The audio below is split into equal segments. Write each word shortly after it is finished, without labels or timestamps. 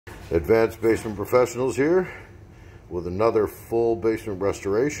Advanced Basement Professionals here with another full basement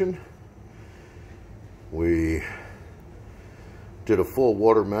restoration. We did a full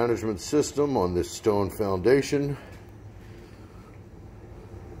water management system on this stone foundation,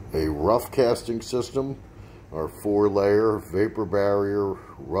 a rough casting system, our 4-layer vapor barrier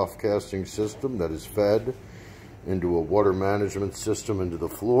rough casting system that is fed into a water management system into the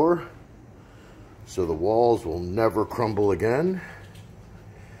floor so the walls will never crumble again.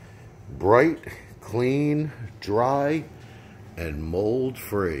 Bright, clean, dry, and mold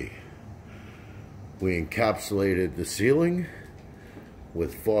free. We encapsulated the ceiling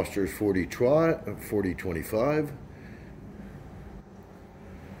with Foster's 4025,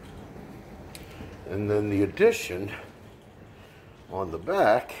 and then the addition on the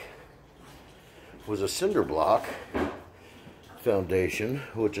back was a cinder block foundation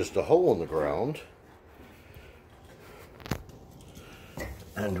with just a hole in the ground,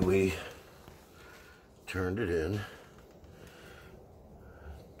 and we turned it in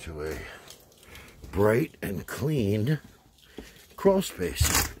to a bright and clean crawl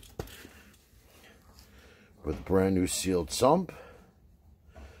space with a brand new sealed sump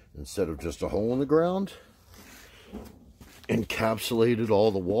instead of just a hole in the ground. Encapsulated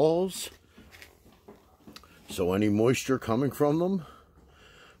all the walls so any moisture coming from them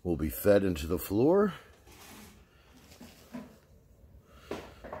will be fed into the floor.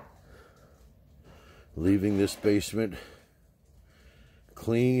 Leaving this basement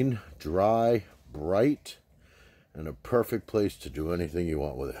clean, dry, bright, and a perfect place to do anything you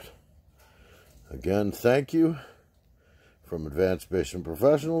want with it. Again, thank you from Advanced Basement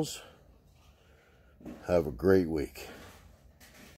Professionals. Have a great week.